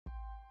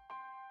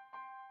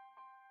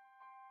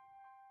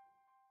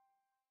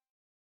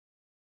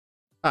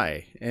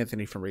Hi,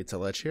 Anthony from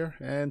RetailEdge here,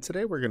 and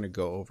today we're going to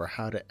go over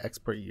how to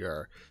export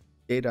your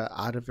data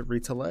out of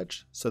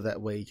RetailEdge so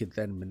that way you can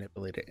then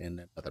manipulate it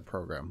in another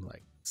program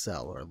like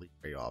Excel or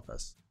Libre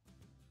Office.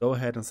 Go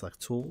ahead and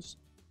select Tools,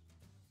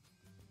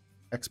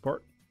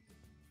 Export,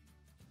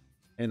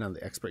 and on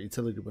the Export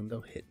Utility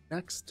window, hit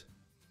Next.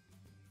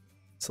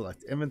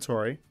 Select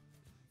Inventory,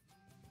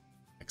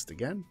 Next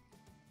again,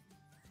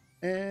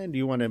 and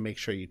you want to make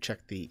sure you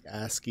check the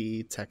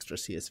ASCII, text, or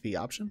CSV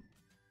option.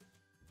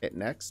 Hit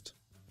Next.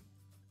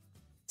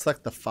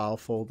 Select the file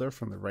folder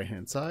from the right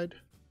hand side,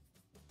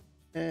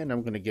 and I'm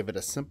going to give it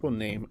a simple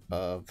name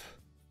of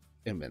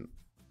Invent.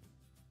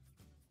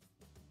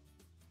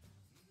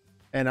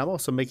 And I'm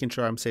also making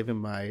sure I'm saving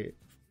my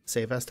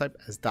save as type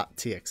as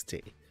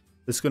 .txt.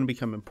 This is going to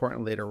become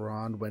important later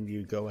on when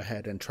you go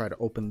ahead and try to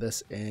open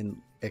this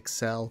in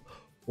Excel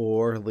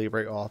or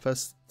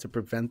LibreOffice to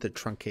prevent the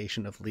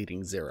truncation of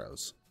leading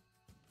zeros.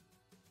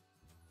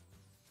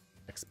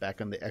 Next,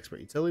 back on the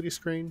export utility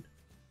screen,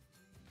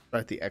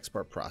 start the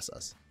export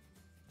process.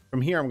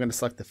 From here, I'm going to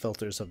select the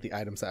filters of the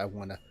items that I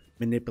want to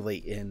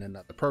manipulate in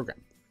another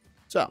program.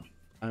 So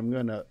I'm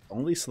going to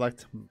only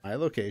select my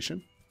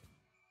location.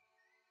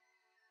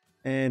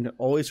 And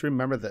always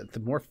remember that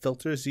the more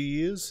filters you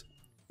use,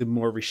 the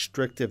more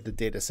restrictive the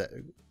data set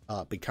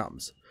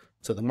becomes.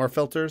 So the more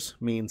filters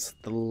means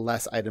the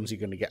less items you're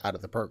going to get out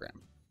of the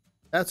program.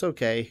 That's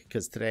okay,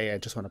 because today I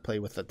just want to play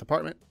with the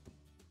department.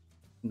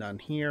 None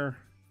here.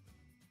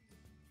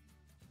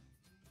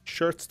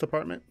 Shirts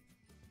department.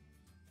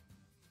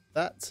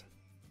 That,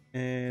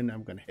 and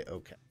I'm going to hit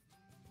OK.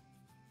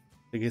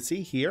 You can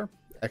see here,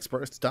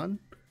 export is done.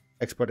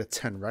 Exported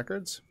 10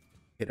 records.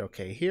 Hit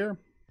OK here.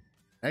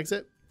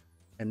 Exit.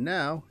 And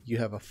now you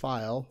have a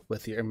file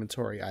with your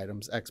inventory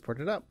items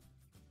exported up.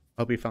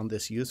 Hope you found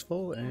this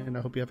useful, and I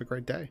hope you have a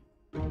great day.